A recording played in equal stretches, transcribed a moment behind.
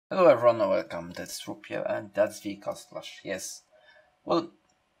Hello everyone, welcome, that's Rupia and that's the Cast Clash. Yes, well,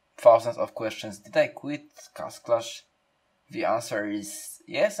 thousands of questions. Did I quit Cast Clash? The answer is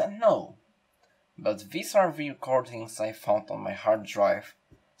yes and no. But these are the recordings I found on my hard drive,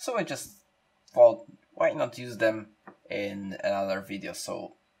 so I just thought, why not use them in another video?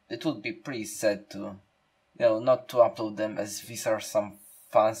 So it would be pretty sad to, not to upload them, as these are some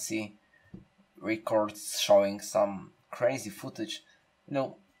fancy records showing some crazy footage.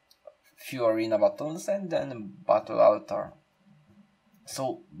 Few arena battles and then battle altar.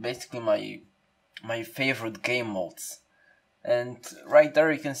 So basically my favorite game modes. And right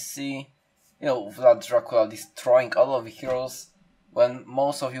there you can see, Vlad Dracula destroying all of the heroes, when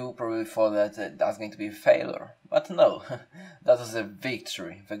most of you probably thought that that's going to be a failure. But no, that was a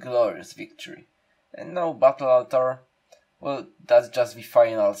victory, the glorious victory. And now battle altar, well, that's just the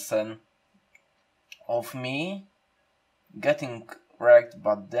final scene of me getting wrecked,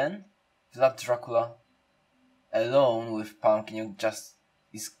 but then Vlad Dracula, alone with Pumpkin, just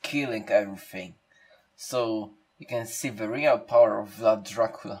is killing everything. So you can see the real power of Vlad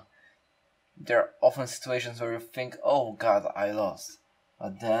Dracula. There are often situations where you think, oh god, I lost.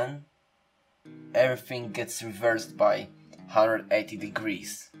 But then everything gets reversed by 180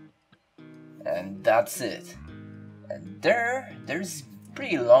 degrees. And that's it. And there's a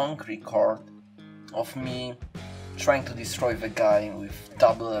pretty long record of me trying to destroy the guy with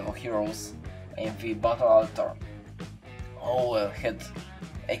double level heroes in the battle altar. Oh well, had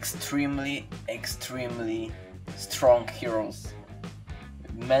extremely strong heroes.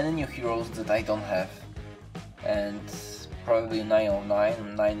 Many new heroes that I don't have. And probably 9 of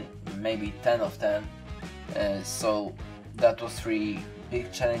 9, maybe 10 of 10. So that was really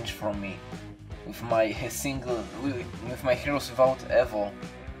big challenge for me. With my with my heroes without Evo.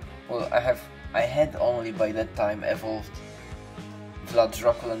 Well, I had only by that time evolved Vlad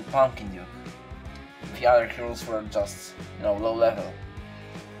Dracula and Pumpkin Duke. The other heroes were just, low level.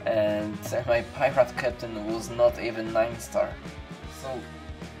 And my pirate captain was not even 9-star. So,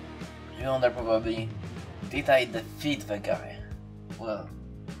 you wonder probably, did I defeat the guy? Well,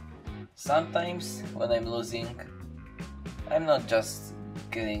 sometimes when I'm losing, I'm not just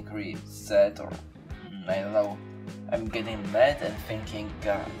getting really sad or, I don't know, I'm getting mad and thinking,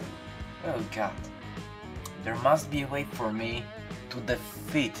 God, oh god, there must be a way for me to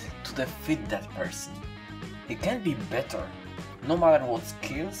defeat that person. He can be better. No matter what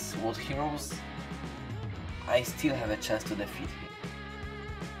skills, what heroes, I still have a chance to defeat him.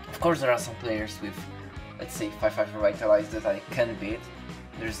 Of course there are some players with, let's say, 5-5 revitalized that I can beat.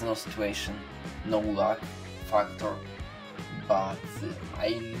 There's no situation, no luck factor. But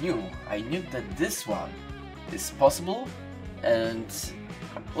I knew that this one is possible, and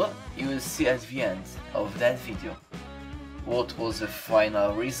well, you will see at the end of that video what was the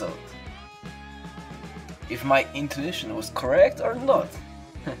final result. If my intuition was correct or not.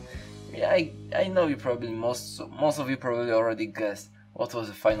 Yeah, I know you probably, most of you probably already guessed what was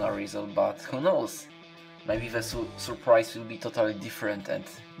the final result, but who knows? Maybe the surprise will be totally different and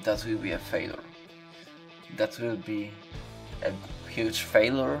that will be a failure. That will be a huge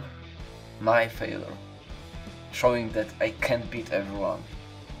failure, my failure, showing that I can't beat everyone.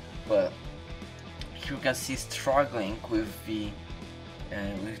 Well, you can see struggling with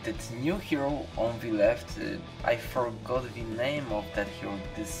that new hero on the left. I forgot the name of that hero.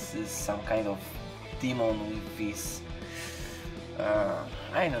 This is some kind of demon with this.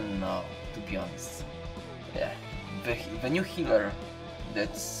 I don't know, to be honest. Yeah, the new healer.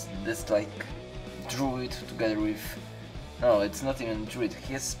 That's like druid together with. No, it's not even druid.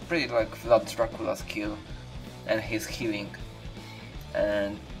 He's pretty like Vlad Dracula's skill, and he's healing.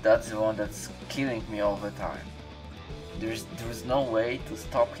 And that's the one that's killing me all the time. There's no way to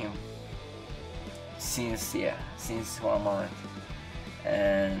stop him since one moment.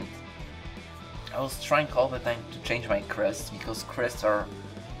 And I was trying all the time to change my crests, because crests are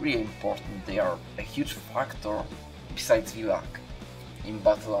really important. They are a huge factor besides the luck in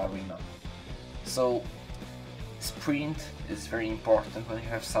battle arena. So sprint is very important when you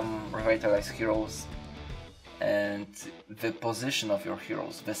have some revitalized heroes. And the position of your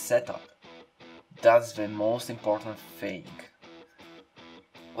heroes, the setup, that's the most important thing.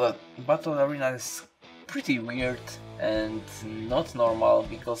 Well, battle arena is pretty weird and not normal,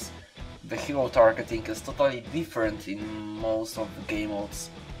 because the hero targeting is totally different in most of the game modes.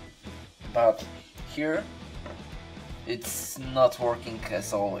 But here, it's not working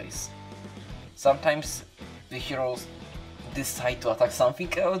as always. Sometimes the heroes decide to attack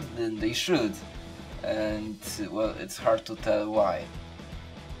something else than they should. And well, it's hard to tell why.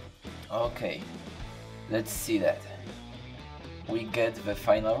 Okay, let's see that. we get the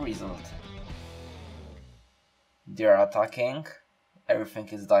final result. They're attacking, everything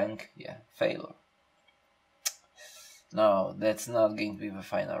is dying, yeah, failure. No, that's not going to be the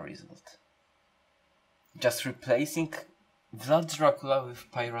final result. Just replacing Vlad Dracula with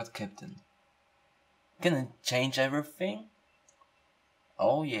Pirate Captain. Can it change everything?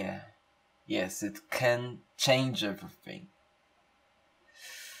 Oh yeah. Yes, it can change everything.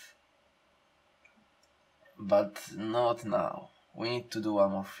 But not now. We need to do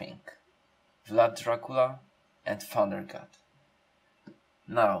one more thing. Vlad Dracula and Thunder God.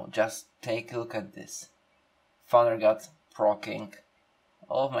 Now, just take a look at this. Thunder God proccing.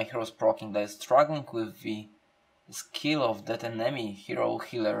 All of my heroes proccing. They're struggling with the skill of that enemy hero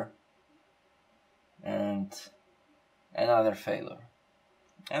healer. And another failure.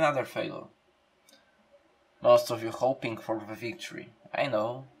 Another failure. Most of you hoping for the victory. I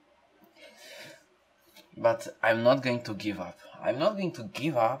know. But I'm not going to give up. I'm not going to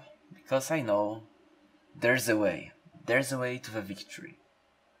give up because I know there's a way. There's a way to the victory.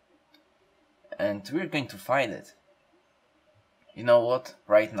 And we're going to find it. You know what?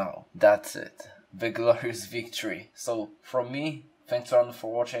 Right now. That's it. The glorious victory. So from me, thanks everyone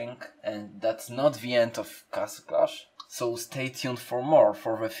for watching. And that's not the end of Castle Clash. So stay tuned for more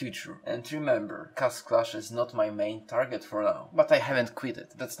for the future. And remember, Castle Clash is not my main target for now. But I haven't quit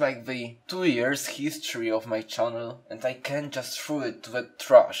it. That's like the 2 years history of my channel. And I can't just throw it to the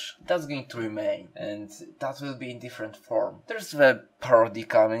trash. That's going to remain. And that will be in different form. There's the parody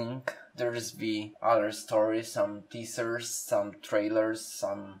coming. There's the other stories, some teasers, some trailers,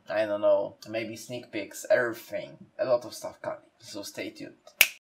 some, I don't know, maybe sneak peeks, everything. A lot of stuff coming. So stay tuned.